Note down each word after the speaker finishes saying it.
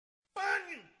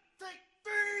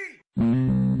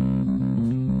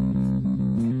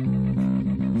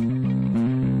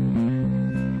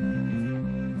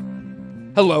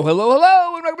Hello, hello,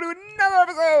 hello, and welcome to another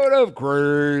episode of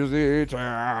Crazy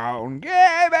Town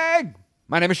Gaming.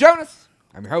 My name is Jonas.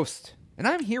 I'm your host, and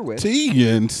I'm here with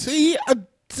TNT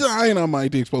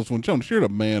Dinomight, the explosive one. Jonas, you're the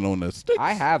man on the sticks.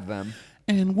 I have them.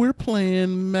 And we're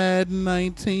playing Madden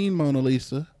 19, Mona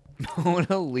Lisa.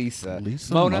 Mona Lisa.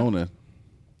 Lisa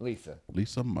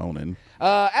Monin.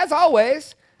 As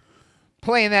always,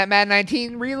 playing that Madden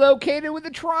 19 Relocated with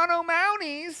the Toronto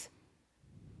Mounties.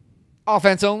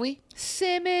 Offense only.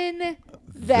 Simming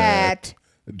that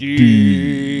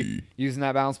D. Using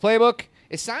that balanced playbook.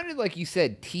 It sounded like you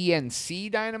said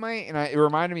TNC Dynamite, and it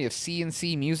reminded me of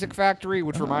CNC Music Factory,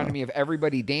 which reminded me of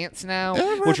Everybody Dance Now,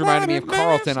 which reminded me of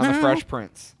Carlton on The Fresh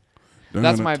Prince.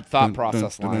 That's my thought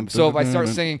process line. So if I start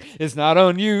singing, it's not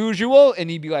unusual, and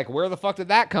you'd be like, where the fuck did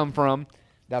that come from?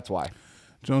 That's why.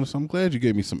 Jonas, I'm glad you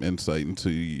gave me some insight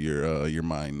into your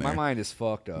mind there. My mind is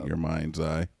fucked up. Your mind's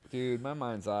eye. Dude, my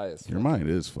mind's eye is fucked up. Your mind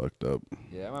is fucked up.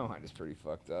 Yeah, my mind is pretty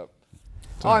fucked up.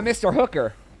 Oh, I missed our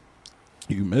hooker.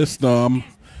 You missed them.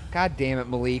 God damn it,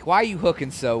 Malik. Why are you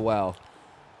hooking so well?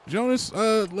 Jonas,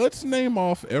 let's name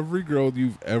off every girl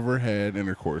you've ever had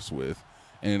intercourse with.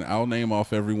 And I'll name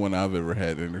off everyone I've ever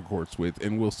had intercourse with,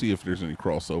 and we'll see if there's any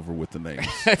crossover with the names.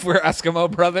 If we're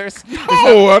Eskimo brothers.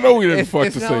 Oh, I know we didn't fuck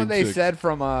the same It's not what they chicks. said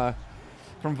from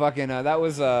fucking, that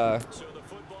was,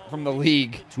 from the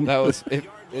league. That was,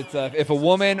 if a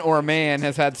woman or a man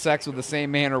has had sex with the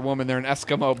same man or woman, they're an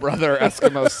Eskimo brother or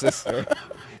Eskimo sister.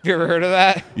 You ever heard of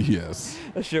that? Yes.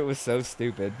 That shit was so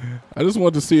stupid. I just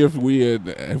wanted to see if we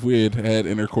had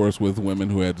intercourse with women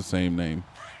who had the same name.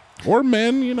 Or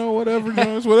men, you know, whatever,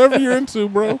 Jonas, whatever you're into,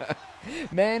 bro.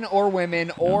 Men or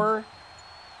women or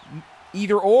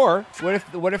either or.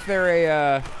 What if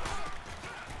they're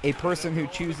a person who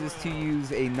chooses to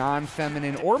use a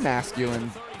non-feminine or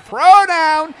masculine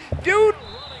pronoun? Dude.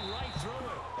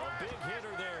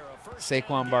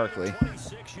 Saquon Barkley.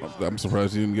 I'm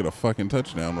surprised he didn't get a fucking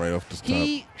touchdown right off the top.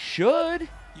 He should.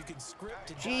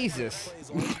 Jesus.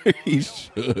 He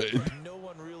should.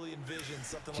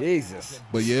 Jesus.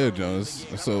 But yeah, Jonas.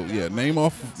 So yeah, name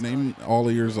all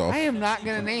of yours off. I am not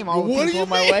gonna name all the What do people you in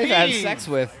my life I mean? had sex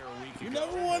with. You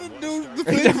never want to do the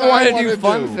I things never want to wanna do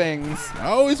fun things. I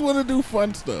always want to do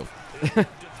fun stuff.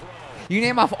 You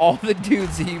name off all the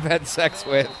dudes that you've had sex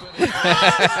with.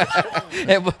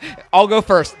 I'll go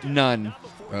first. None.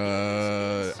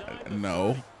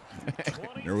 No.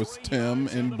 There was Tim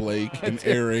and Blake and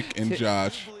Eric and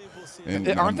Josh. And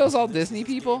Aren't those all Disney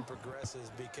people?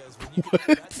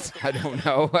 What? I don't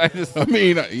know. I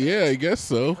mean, yeah, I guess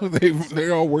so. They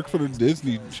all work for the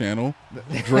Disney Channel.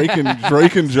 Drake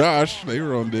and Josh, they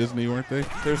were on Disney, weren't they?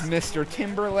 There's Mr.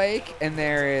 Timberlake, and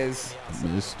there is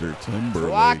Mr.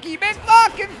 Timberlake. Rocky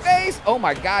McFucking-Face. Oh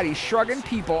my God, he's shrugging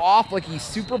people off like he's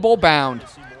Super Bowl bound.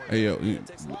 Hey, yo,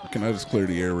 can I just clear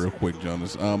the air real quick,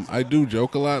 Jonas? I do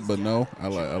joke a lot, but no, I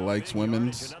like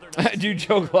women's. I do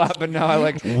joke a lot, but no, I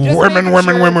like women.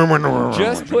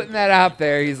 Just putting that out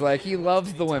there. He's like, he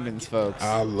loves the women's folks.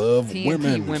 I love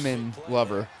TNT women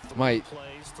lover. Might.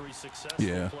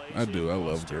 Yeah, I do. I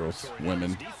love girls,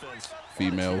 women,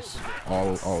 females,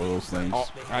 all of those things.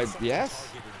 Yes.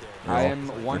 I am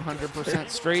 100%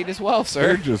 straight as well, sir.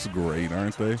 They're just great,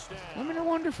 aren't they? Women are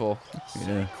wonderful.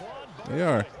 Yeah, they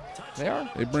are. They are.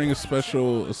 They bring a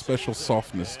special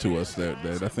softness to us that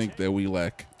I think that we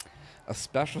lack. A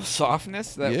special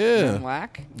softness that men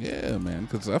lack? Yeah, man,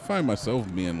 because I find myself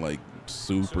being like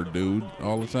super dude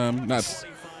all the time. Not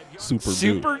super dude.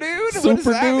 Super dude? Super What does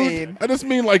that dude? mean? I just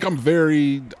mean like I'm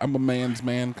a man's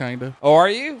man, kind of. Oh, are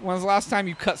you? When's the last time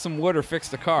you cut some wood or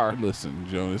fixed a car? Listen,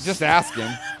 Jonas. Just asking.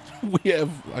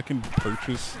 I can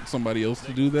purchase somebody else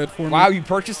to do that for me. Wow, you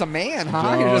purchased a man,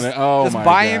 huh? You're just, my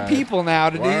buying God. people now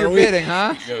to do Why your are bidding,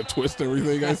 huh? You gotta twist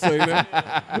everything I say there.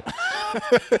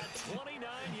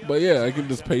 But yeah, I can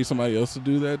just pay somebody else to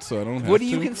do that, so I don't have to. What do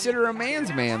you consider a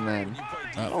man's man then?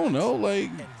 I don't know,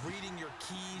 like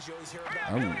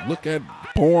I look at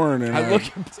porn and I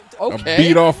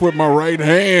beat off with my right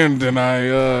hand and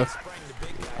I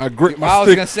grip my stick. I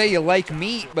was gonna say you like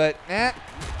meat, but I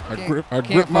can't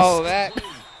grip follow that.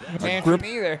 Can't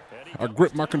either. I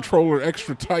grip my controller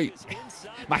extra tight.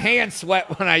 My hands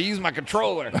sweat when I use my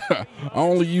controller. I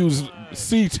only use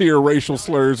C-tier racial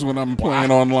slurs when I'm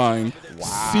playing online.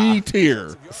 Wow. C-tier.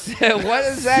 What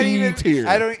is that even? C-tier.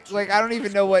 I don't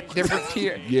even know what different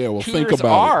tier. Yeah, well, tiers think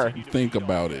about are. it. Think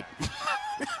about it.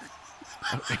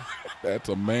 That's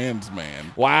a man's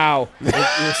man. Wow.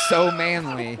 You're so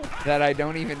manly that I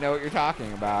don't even know what you're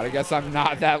talking about. I guess I'm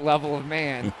not that level of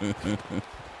man.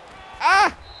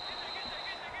 Ah!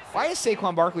 Why is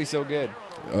Saquon Barkley so good?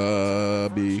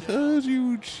 Because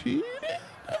you cheated.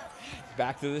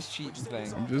 Back to this cheating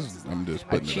thing. I'm just I putting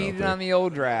it out cheated there. on the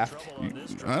old draft.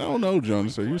 I don't know,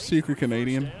 Jonas. Are you a secret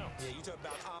Canadian?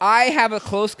 I have a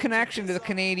close connection to the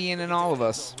Canadian in all of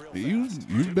us.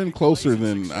 You've been closer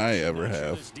than I ever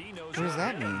have. What does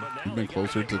that mean? You've been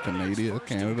closer to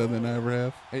Canada than I ever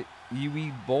have.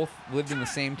 We both lived in the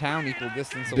same town, equal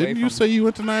distance away. Didn't you say you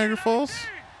went to Niagara Falls?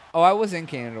 Oh, I was in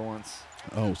Canada once.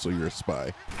 Oh, so you're a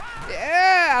spy.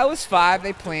 Yeah, I was 5.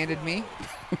 They planted me.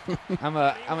 I'm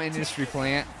an industry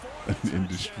plant. An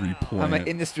industry plant. I'm an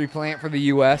industry plant for the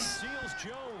U.S.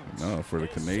 No, for the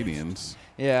Canadians.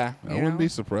 Yeah. I wouldn't be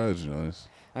surprised, Jonas.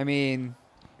 I mean,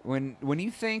 when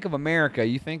you think of America,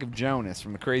 you think of Jonas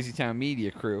from the Crazy Town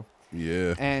Media crew.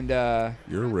 Yeah. And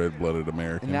you're a red-blooded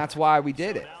American. And that's why we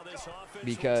did it.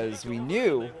 Because we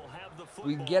knew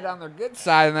we'd get on their good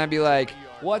side and I'd be like,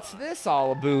 what's this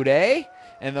all about, eh?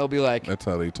 And they'll be like, that's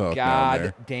how they talk down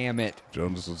there. God damn it.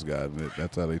 Jonas has gotten it.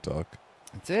 That's how they talk.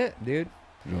 That's it, dude.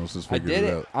 Jonas has I figured did it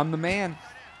it. out. I'm the man.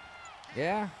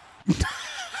 Yeah.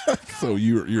 So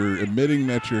you're admitting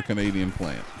that you're a Canadian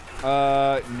plant.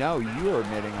 No, you are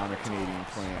admitting I'm a Canadian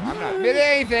plant. I'm not admitting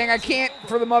anything. I can't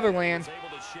for the motherland.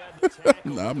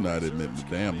 No, I'm not admitting the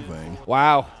damn thing.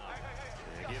 Wow.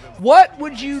 What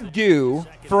would you do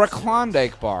for a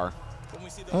Klondike bar?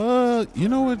 You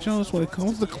know what, Jonas? When it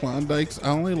comes to Klondikes, I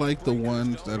only like the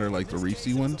ones that are like the Reese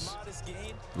ones.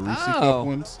 The Reese cup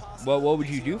ones. Well, what would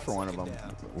you do for one of them?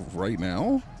 Right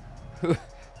now?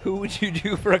 Who would you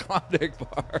do for a Klondike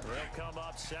bar?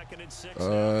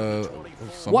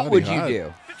 What would you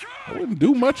do? I wouldn't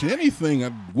do much anything.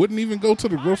 I wouldn't even go to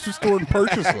the grocery store and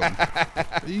purchase them.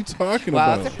 What are you talking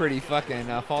Wow, about? that's a pretty fucking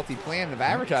faulty plan of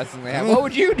advertising they have. What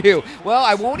would you do? Well,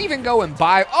 I won't even go and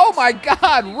buy. Oh my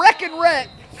God, Wreck and Rhett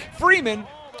Freeman.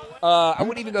 I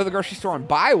wouldn't even go to the grocery store and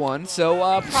buy one,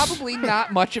 so probably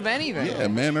not much of anything. Yeah,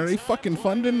 man, are they fucking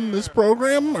funding this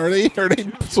program? Are they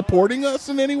supporting us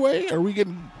in any way? Are we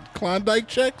getting Klondike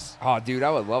checks? Oh, dude,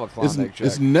 I would love a Klondike check.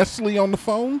 Is Nestle on the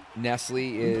phone?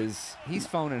 Nestle he's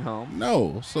phoning home.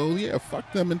 No, so yeah,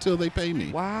 fuck them until they pay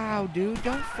me. Wow, dude,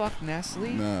 don't fuck Nestle.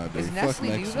 Nah, dude, Does Nestle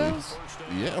do those?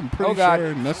 Yeah, I'm pretty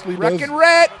sure Nestle Wreck does and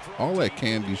Rhett. all that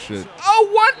candy shit. Oh,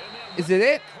 what? Is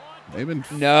it? They've been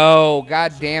No,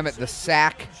 god damn it, the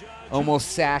sack almost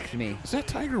sacked me. Is that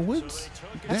Tiger Woods?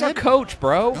 That's our coach,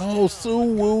 bro. Oh,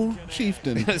 Suwoo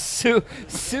Chieftain.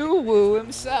 Suwoo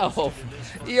himself.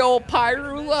 The old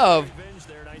Pyru love.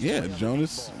 Yeah,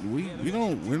 Jonas,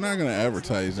 we're not gonna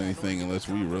advertise anything unless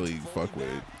we really fuck with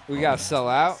it. We gotta sell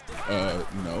out.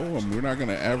 No, we're not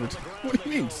gonna advertise. What do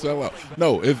you mean sell out?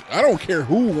 No, if I don't care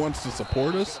who wants to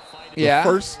support us. Yeah.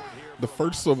 The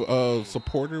first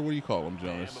supporter. What do you call them,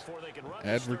 Jonas?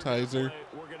 Advertiser.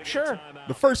 Sure.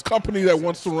 The first company that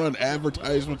wants to run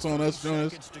advertisements on us,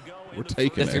 Jonas, we're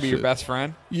taking That's that gonna be shit. your best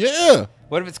friend. Yeah.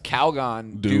 What if it's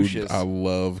Calgon Dude, douches? I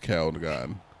love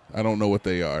Calgon. I don't know what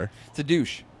they are. It's a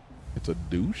douche. It's a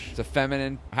douche? It's a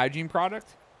feminine hygiene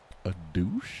product. A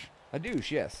douche? A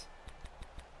douche, yes.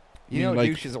 You know, like,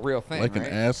 douche is a real thing, like right?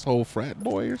 an asshole frat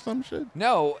boy or some shit?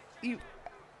 No, you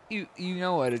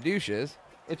know what a douche is.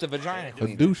 It's a vagina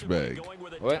cleaner. A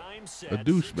douchebag. What? A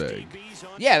douchebag.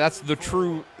 Yeah, that's the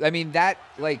true. I mean,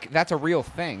 that's a real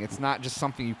thing. It's not just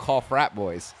something you call frat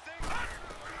boys.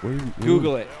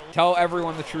 Google it. Tell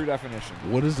everyone the true definition.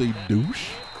 What is a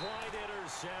douche?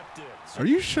 Are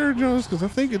you sure, Jonas? Because I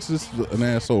think it's just an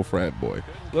asshole frat boy.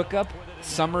 Look up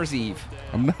Summer's Eve.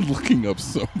 I'm not looking up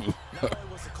some.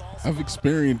 I've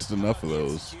experienced enough of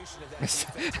those.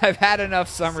 I've had enough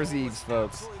Summer's Eves,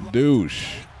 folks.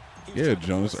 Douche. Yeah,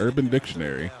 Jonas, Urban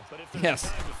Dictionary.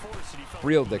 Yes.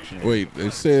 Real dictionary. Wait,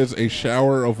 it says a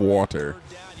shower of water.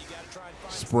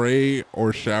 Spray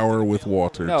or shower with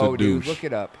water no, to douche. Dude, look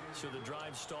it up.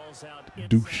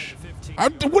 Douche.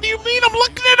 What do you mean? I'm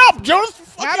looking it up,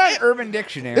 Jonas. Not on Urban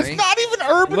Dictionary. It's not even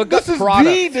Urban. Look this up is product.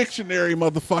 the dictionary,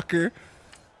 motherfucker.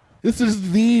 This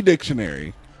is the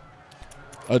dictionary.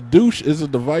 A douche is a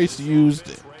device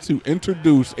used to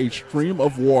introduce a stream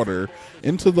of water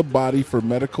into the body for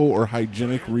medical or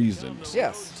hygienic reasons.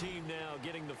 Yes.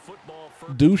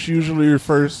 Douche usually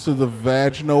refers to the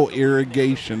vaginal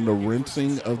irrigation, the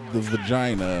rinsing of the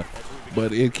vagina,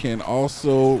 but it can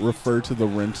also refer to the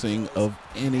rinsing of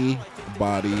any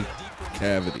body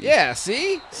cavity. Yeah,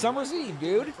 see? Summer's Eve,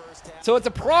 dude. So it's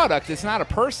a product. It's not a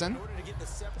person.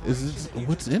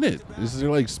 What's in it? Is there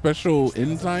like special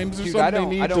enzymes or Dude,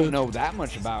 something? I don't know that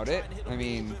much about it. I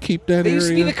mean, keep that. They used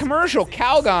to be the commercial.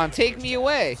 Calgon, take me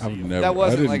away. I've never. That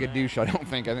wasn't like a douche. I don't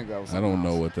think. I think that was. I don't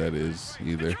know what that is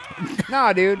either.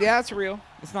 Nah, dude. Yeah, it's real.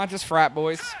 It's not just frat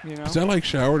boys. You know. Is that like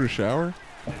shower to shower?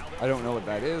 I don't know what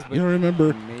that is, but you don't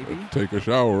remember? maybe. Take a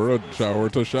shower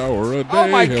to shower a day. Oh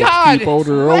my helps God! keep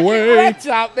odor Wrecking away. Reds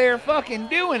out there fucking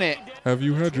doing it. Have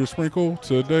you had your sprinkle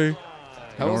today?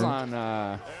 That was on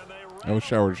That was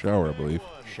shower to shower, I believe.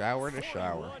 shower to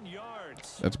shower.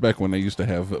 That's back when they used to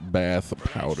have bath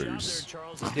powders.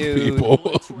 Dude.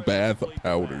 People, bath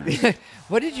powders.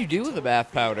 What did you do with the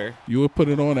bath powder? You would put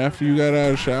it on after you got out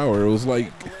of the shower. It was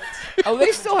like Oh,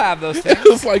 they still have those things. it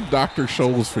was like Dr.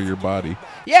 Scholl's for your body.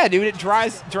 Yeah, dude, it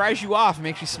dries you off,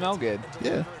 makes you smell good.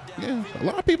 Yeah. Yeah, a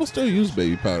lot of people still use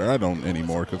baby powder. I don't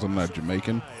anymore because I'm not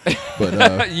Jamaican.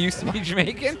 But You used to be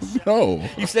Jamaican? no.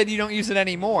 You said you don't use it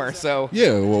anymore, so.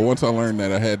 Yeah, well, once I learned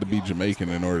that I had to be Jamaican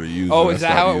in order to use it. Oh, I is that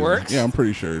stopped how it using works? Yeah, I'm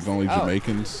pretty sure it's only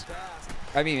Jamaicans.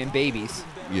 I mean, in babies.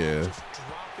 Yeah.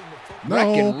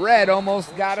 Wrecking Red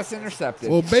almost got us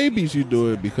intercepted. Well, babies, you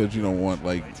do it because you don't want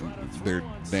like their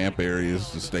damp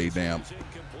areas to stay damp.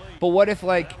 But what if,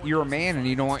 like, you're a man and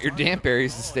you don't want your damp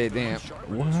areas to stay damp?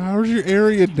 Well, how's your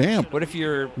area damp? What if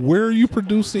Where are you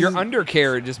producing? your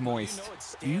undercarriage is moist?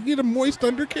 You get a moist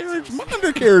undercarriage? My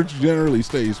undercarriage generally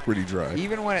stays pretty dry.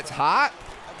 Even when it's hot?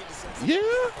 Yeah.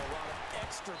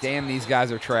 Damn, these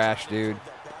guys are trash, dude.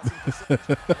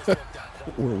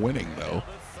 We're winning, though.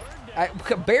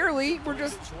 Barely. We're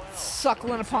just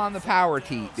suckling upon the power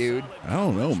teat, dude. I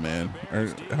don't know, man.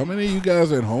 How many of you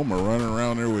guys at home are running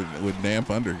around there with damp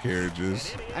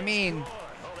undercarriages? I mean,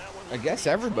 I guess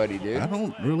everybody, dude. I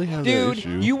don't really have that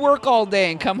issue. Dude, you work all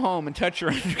day and come home and touch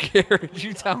your undercarriage.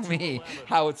 You tell me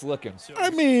how it's looking. I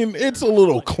mean, it's a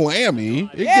little clammy.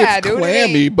 It Yeah, gets dude,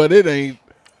 clammy, but it ain't.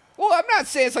 Well, I'm not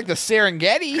saying it's like the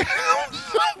Serengeti.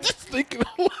 I'm just thinking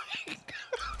like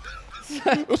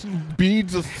those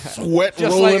beads of sweat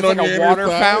Just rolling like it's on like your a inner water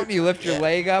thigh. fountain. You lift your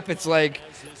leg up. It's like,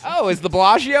 oh, is the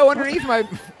Bellagio underneath my...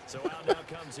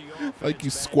 Like you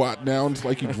squat down, it's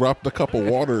like you dropped a cup of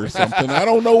water or something. I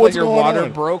don't know what's like your going water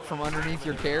on. broke from underneath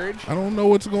your carriage? I don't know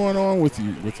what's going on with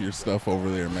your stuff over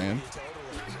there, man.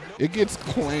 It gets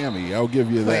clammy, I'll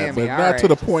give you that, Clammy, but not all to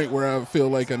the right. point where I feel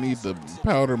like I need to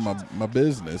powder my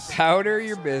business. Powder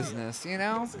your business, you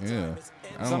know? Yeah.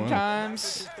 I don't know.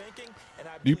 Sometimes...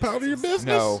 Do you powder your business?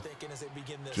 No.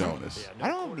 Jonas. I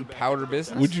don't have any powder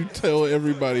business. Would you tell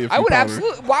everybody if I you would powder?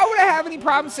 absolutely... Why would I have any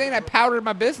problem saying I powdered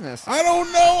my business? I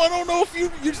don't know. I don't know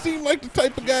if you seem like the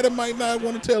type of guy that might not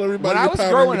want to tell everybody. When I you're was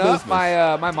powdering growing your up,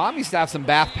 business. my mom used to have some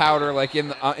bath powder like in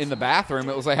the bathroom.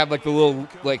 It was like have like the little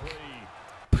like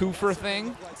poofer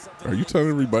thing. Are you telling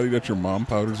everybody that your mom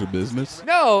powders her business?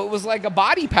 No, it was like a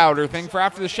body powder thing for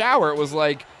after the shower. It was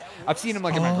like I've seen them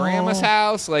like in my grandma's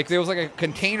house. Like there was like a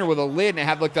container with a lid and it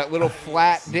had like that little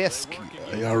flat disc.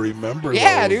 I remember.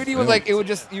 Yeah, those. dude. He was like it would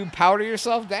just you powder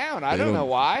yourself down. I don't know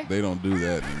why. They don't do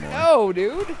that anymore. No,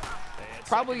 dude.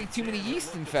 Probably too many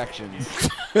yeast infections.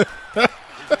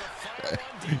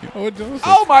 You know what, Jonas?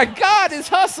 Oh my God, his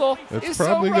hustle That's is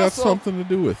probably so got Russell. something to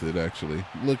do with it, actually.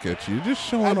 Look at you, just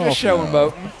showing I'm off. just showing now.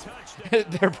 boating.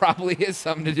 There probably is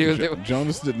something to do with it.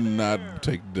 Jonas did not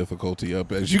take difficulty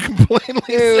up, as you can plainly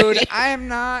Dude, see. I am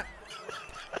not.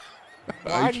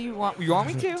 Why do you want me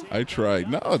to? I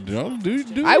tried. No, Jonas,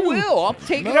 do I you. will. I'll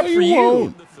take No, it up for you you.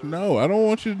 won't. No, I don't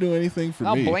want you to do anything for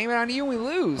I'll me. blame it on you when we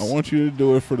lose. I want you to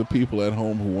do it for the people at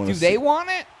home who want to. Do they want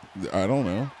it? I don't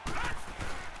know.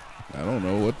 I don't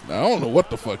know what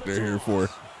the fuck they're here for.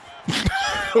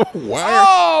 Why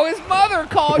Oh, his mother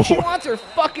called. She wants her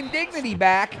fucking dignity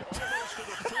back.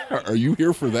 are you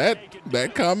here for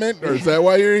that comment, or is that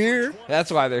why you're here?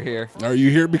 That's why they're here. Are you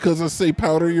here because I say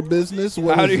powder your business?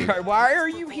 What is it? Why are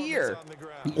you here?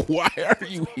 Why are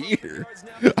you here?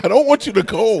 I don't want you to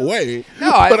go away.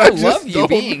 No, but I just love you don't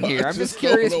being know- here. I I'm just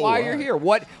don't curious know why you're here.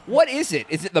 What is it?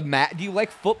 Is it the mat? Do you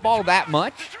like football that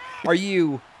much? Are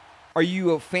you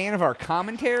a fan of our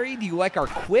commentary? Do you like our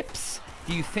quips?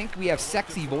 Do you think we have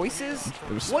sexy voices?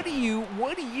 What do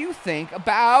you think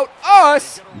about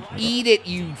us? Eat it,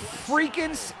 you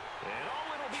freaking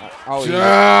Oh,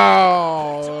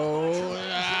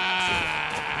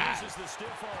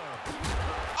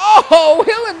 Oh,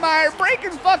 Hillenmeyer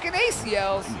breaking fucking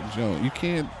ACLs. Joe, you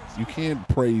can't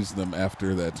praise them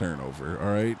after that turnover,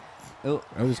 all right? Oh.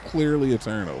 That was clearly a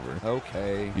turnover.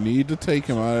 Okay. You need to take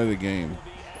him out of the game.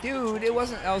 Dude, it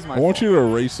wasn't. That was my I want fault. you to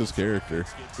erase his character.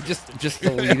 Just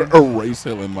delete him. Erase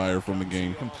Hillenmeyer from the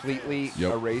game. Completely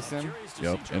Yep. erase him.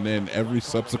 Yep. And then every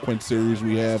subsequent series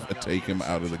we have, take him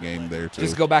out of the game there, too.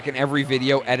 Just go back in every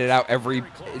video, edit out every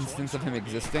instance of him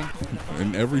existing.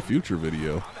 In every future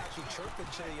video.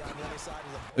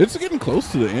 It's getting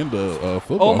close to the end of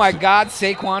football. Oh my God,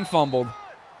 Saquon fumbled.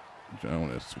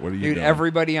 Jonas, what are you Dude, doing?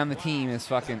 everybody on the team is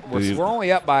fucking. We're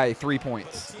only up by 3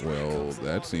 points. Well,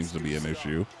 that seems to be an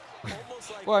issue.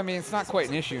 Well, I mean, it's not quite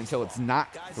an issue until it's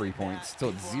not 3 points, until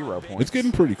it's 0 points. It's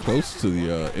getting pretty close to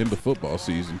the end of football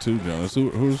season too, Jonas.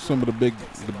 Who's some of the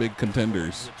big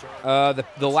contenders? The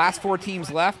last 4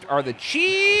 teams left are the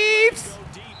Chiefs,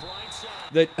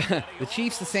 the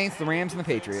Chiefs, the Saints, the Rams, and the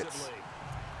Patriots.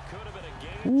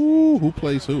 Ooh, who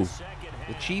plays who?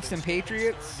 The Chiefs and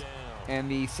Patriots, and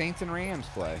the Saints and Rams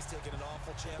play.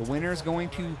 The winner's going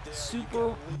to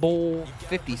Super Bowl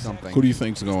 50-something. Who do you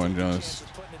think's going, Jonas?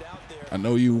 I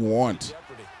know you want,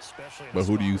 but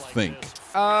who do you think?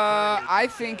 I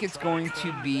think it's going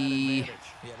to be,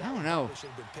 I don't know,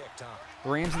 the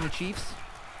Rams and the Chiefs.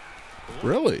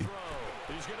 Really?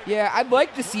 Yeah, I'd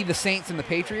like to see the Saints and the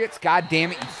Patriots. God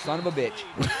damn it, you son of a bitch.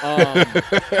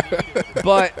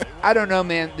 But I don't know,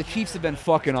 man. The Chiefs have been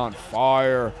fucking on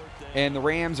fire, and the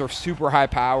Rams are super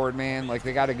high-powered, man. Like,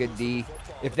 they got a good D.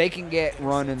 If they can get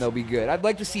running, they'll be good. I'd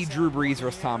like to see Drew Brees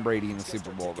versus Tom Brady in the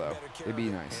Super Bowl, though. It'd be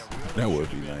nice. That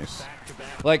would be nice.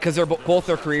 Like, because both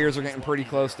their careers are getting pretty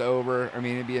close to over. I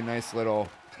mean, it'd be a nice little...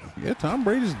 Yeah, Tom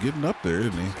Brady's getting up there,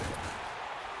 isn't he?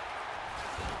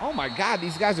 Oh, my God,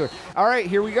 these guys are... All right,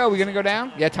 here we go. We going to go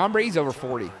down? Yeah, Tom Brady's over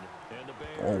 40.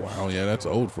 Oh, wow. Yeah, that's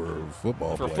old for a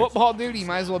football For player. football, dude, he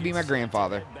might as well be my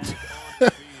grandfather.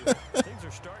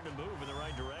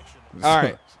 All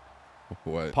right.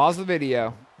 What? Pause the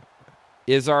video.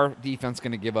 Is our defense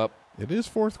going to give up? It is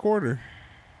fourth quarter.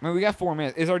 I mean, we got 4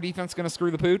 minutes. Is our defense going to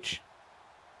screw the pooch?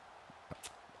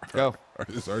 Go.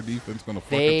 Is our defense going to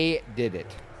fuck They did it.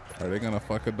 Are they going to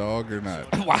fuck a dog or not?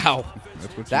 Wow. That's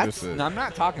what you That's. just said. I'm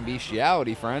not talking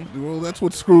bestiality, friend. Well, that's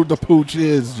what screwed the pooch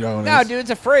is, Jonas. No, dude, it's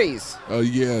a phrase. Oh,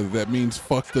 yeah, that means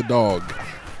fuck the dog.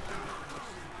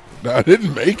 No, I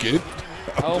didn't make it.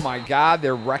 Oh, my God,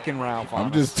 they're wrecking Ralph on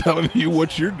I'm just telling you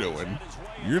what you're doing.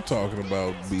 You're talking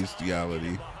about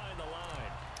bestiality.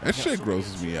 That shit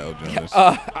grosses me out, Jonas.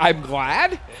 I'm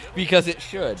glad, because it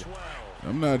should.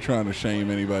 I'm not trying to shame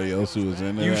anybody else who is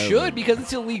in there. You should, because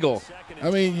it's illegal. I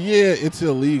mean, yeah, it's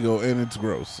illegal and it's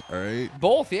gross, all right?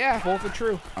 Both, yeah, both are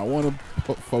true. I want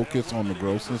to focus on the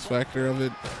grossness factor of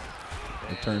it.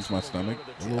 It turns my stomach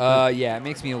a little bit. Yeah, it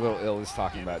makes me a little ill just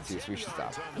talking about it, too, so we should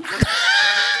stop.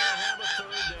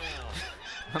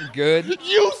 I'm good.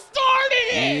 You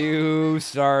started it! You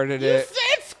started it. You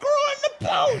said screwing the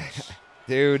pooch!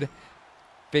 Dude,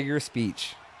 figure of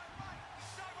speech.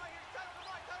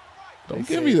 Don't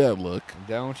give me that look.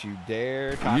 Don't you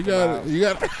dare talk You about...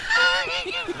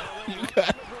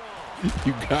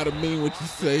 got to mean what you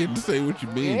say and say what you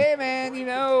mean. Hey, man, you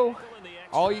know,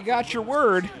 all you got's your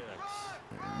word.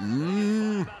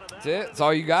 That's it. That's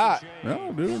all you got.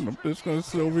 No, dude, I'm just going to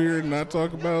sit over here and not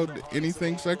talk about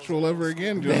anything sexual ever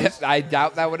again, Jonas. I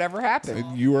doubt that would ever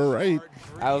happen. You are right.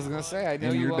 I was going to say, I know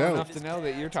And you you're well doubt. enough to know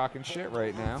that you're talking shit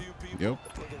right now. Yep.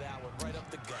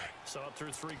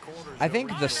 I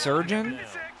think the surgeon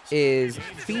is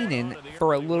fiending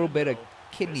for a little bit of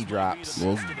kidney drops.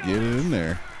 Well, get it in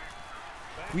there.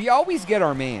 We always get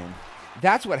our man.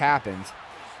 That's what happens.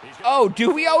 Oh, do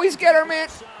we always get our man?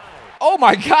 Oh,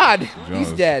 my God. Jonas,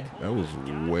 He's dead. That was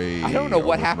way I don't know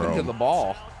what happened to overthrown. the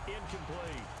ball.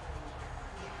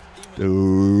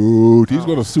 Dude, he's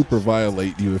going to super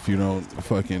violate you if you don't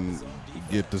fucking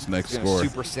get this next He's gonna score.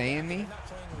 Super Saiyan me?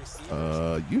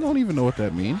 You don't even know what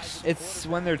that means. It's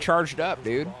when they're charged up,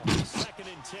 dude.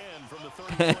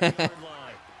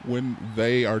 When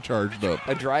they are charged up.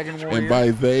 A Dragon Warrior. And by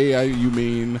they, you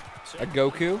mean a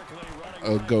Goku.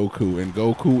 a Goku. And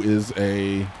Goku is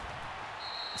a...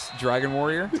 Dragon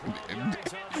Warrior.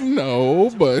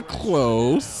 No, but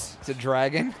close. It's a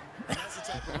dragon.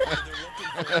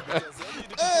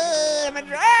 I'm a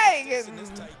dragon.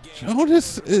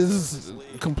 Jonas is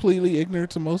completely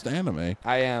ignorant to most anime.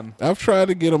 I am. I've tried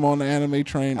to get him on the anime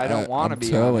train. I don't wanna be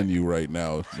I'm on telling it. you right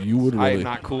now, you would I really... am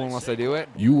not cool unless I do it.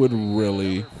 You would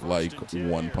really like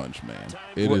One Punch Man.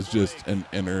 It What- is just an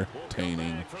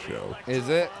entertaining show. Is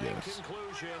it? Yes.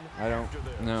 I don't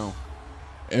know.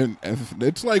 And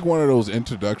it's like one of those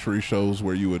introductory shows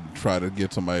where you would try to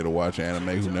get somebody to watch anime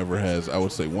who never has, I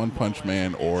would say, One Punch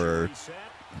Man or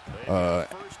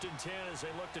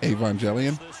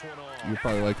Evangelion. You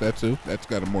probably like that too. That's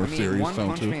got a more serious One tone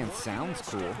Punch too. Man sounds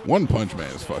cool. One Punch Man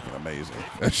is fucking amazing.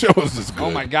 That show is just good.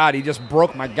 Oh my God, he just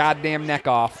broke my goddamn neck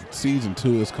off. Season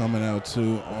 2 is coming out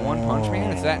too. One Punch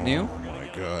Man, is that new? Oh my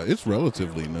God, it's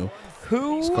relatively new.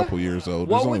 Who? It's a couple years old.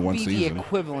 What There's only would one be season. the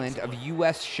equivalent of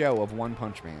U.S. show of One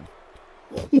Punch Man?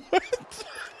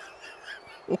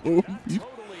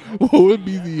 What would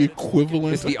be the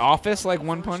equivalent? Is The Office like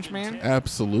One Punch Man?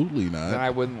 Absolutely Then not. I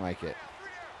wouldn't like it.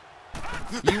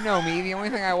 You know me. The only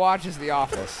thing I watch is The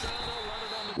Office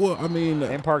Well, I mean,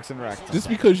 and Parks and Rec. just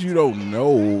because you don't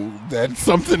know that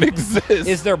something exists.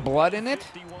 Is there blood in it?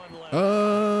 Yeah,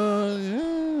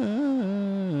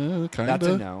 kind That's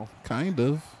of. a no. Kind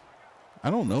of. I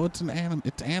don't know. It's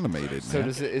it's animated. So man.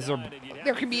 is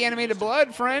there can be animated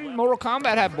blood, friend? Mortal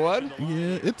Kombat had blood.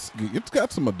 Yeah, it's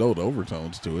got some adult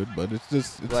overtones to it, but it's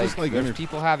just Like like there's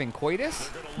people having coitus.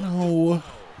 no.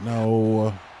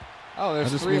 Oh,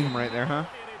 there's three of them right there, huh?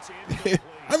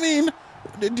 I mean,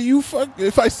 do you fuck?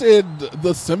 If I said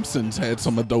The Simpsons had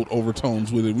some adult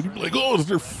overtones with it, would you be like, oh, is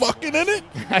there fucking in it?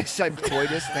 I said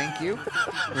coitus, thank you.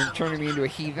 You're turning me into a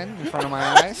heathen in front of my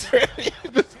eyes.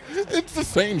 It's the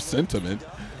same sentiment.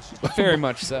 Very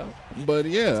much so. But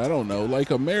yeah, I don't know. Like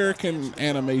American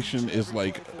animation is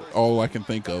like all I can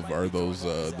think of are those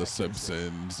The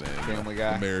Simpsons and Family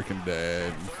Guy. American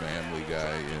Dad and Family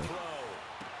Guy. Yeah.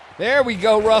 There we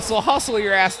go, Russell. Hustle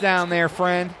your ass down there,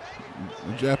 friend.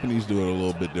 The Japanese do it a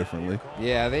little bit differently.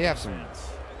 Yeah, they have some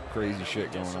crazy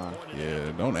shit going on.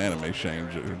 Yeah, don't anime shame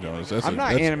Jonas. I'm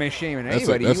not anime shaming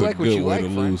anybody. That's You a like what good you way like, to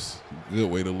friend. lose. Good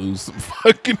way to lose some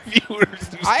fucking viewers.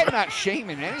 I am not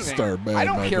shaming anything. Start I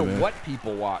don't care badmouthing it. what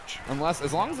people watch,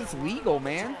 as long as it's legal,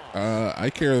 man.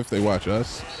 I care if they watch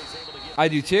us. I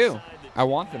do too. I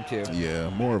want them to. Yeah,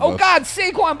 more of Oh us. God,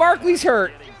 Saquon Barkley's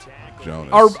hurt.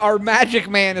 Jonas. Our magic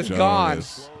man is gone.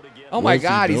 Jonas. Oh my What's he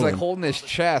God, he's like doing? holding his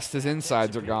chest. His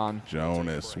insides are gone.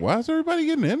 Jonas. Why is everybody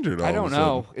getting injured all I of don't a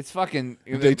know. sudden? It's fucking.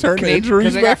 Did they turn the Canadian,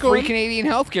 injuries they got back on? free Canadian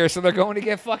healthcare, so they're going to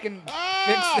get fucking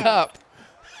fixed up.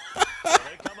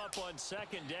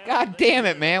 God damn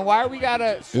it, man! Why are we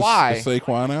gotta? Why? Is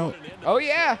Saquon out? Oh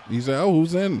yeah. He's out.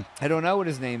 Who's in? I don't know what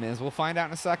his name is. We'll find out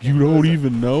in a second. You don't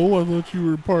even know? I thought you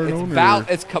were part It's owner.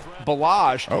 It's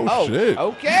Balaj. Oh, shit.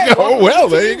 Okay. Oh, well, Welcome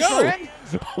to there you the go. team,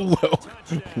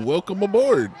 friend. Welcome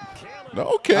aboard.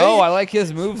 Okay. Oh, I like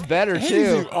his moves better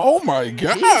too. Oh my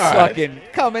God. He's fucking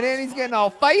coming in. He's getting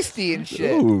all feisty and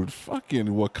shit. Dude, fucking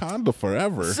Wakanda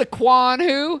forever. Saquon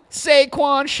who?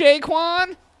 Saquon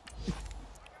Shaquan?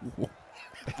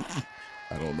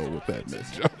 I don't know what that meant,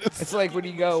 Jonas. It's like when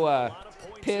you go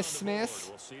piss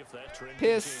Smith,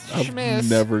 piss I've Schmiss.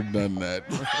 never done that.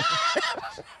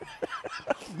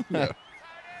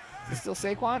 Is it still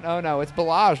Saquon? Oh no, it's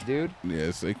Balaj, dude. Yeah,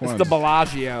 It's the Saquon's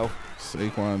Bellagio.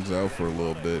 out for a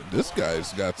little bit. This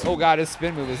guy's got some. Oh God, his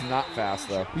spin move is not fast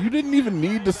though. You didn't even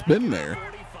need to spin there.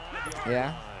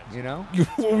 Yeah, you know.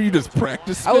 What were you just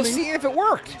practice I was spinning? seeing if it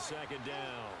worked.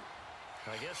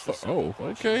 Oh,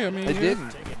 okay. I mean, It yeah.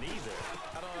 didn't.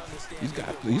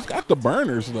 He's got the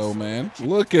burners though, man.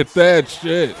 Look at that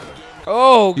shit.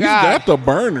 Oh He's God. got the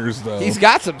burners though. He's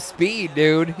got some speed,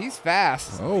 dude. He's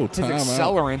fast. Oh, His time out.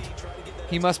 accelerant.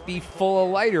 He must be full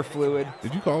of lighter fluid.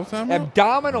 Did you call time out?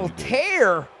 Abdominal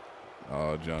tear.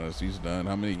 Oh, Jonas, he's done.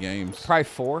 How many games? Probably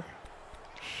 4.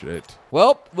 Shit.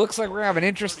 Well, looks like we're gonna have an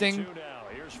interesting.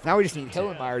 Now we just need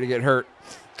Hillenmeyer to get hurt.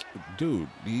 Dude,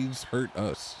 he's hurt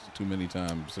us too many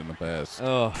times in the past.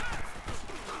 Ugh.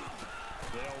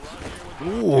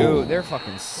 Ooh. Dude, they're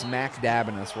fucking smack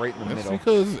dabbing us right in the That's middle.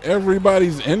 because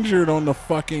everybody's injured on the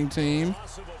fucking team.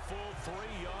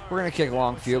 We're gonna kick a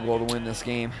long field goal to win this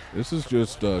game. This is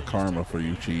just karma for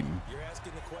you cheating.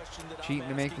 Cheating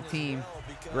to make the team.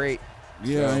 Great.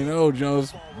 Yeah, So- I know,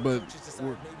 Jones, but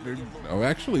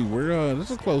actually,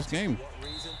 this is a close game.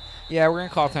 Yeah, we're gonna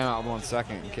call timeout in 1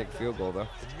 second and kick field goal though.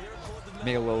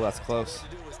 Make it a little less close.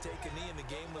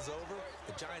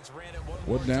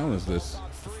 What down is this?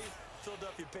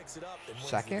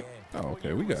 Second? Oh,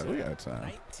 okay, we got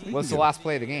time. What's the last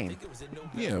play of the game?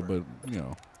 Yeah, but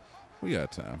we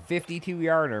got time.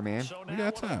 52-yarder, man. We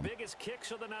got time. Here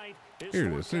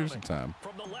it is. Here's the time.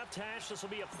 From the left hash, this will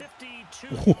be a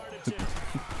 52-yard attempt.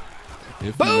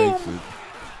 If Boom! he makes it.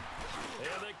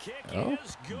 And the kick Oh,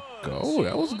 is good. go.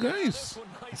 That was nice.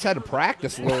 Just had to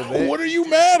practice a little bit. What are you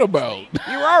mad about?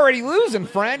 You were already losing,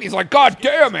 friend. He's like, God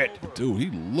damn it. Dude,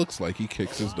 he looks like he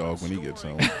kicks his dog when he gets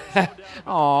home.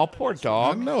 Aw, poor I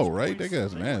dog. know, right? That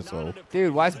guy's an asshole.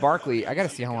 Dude, why is Barkley? I got to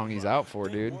see how long he's out for,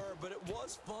 dude.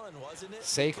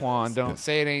 Saquon. Don't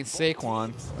say it ain't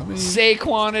Saquon. I mean,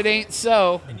 Saquon, it ain't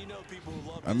so.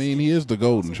 he is the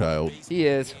golden child. He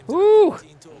is. Woo!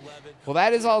 Well,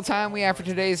 that is all the time we have for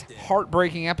today's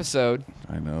heartbreaking episode.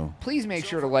 I know. Please make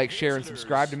sure to like, share, and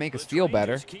subscribe to make us feel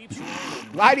better.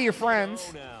 Lie to your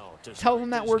friends. Tell them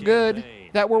that we're good,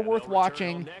 that we're worth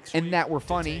watching, and that we're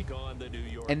funny,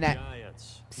 and that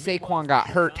Saquon got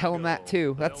hurt. Tell them that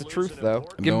too. That's the truth, though.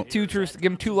 Give them 2 truths.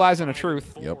 Give them 2 lies and a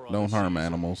truth. Yep, don't harm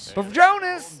animals. But for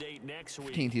Jonas, for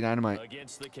TNT Dinomight,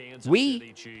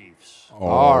 we Or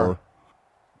are.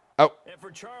 Oh. And for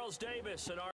Charles Davis and our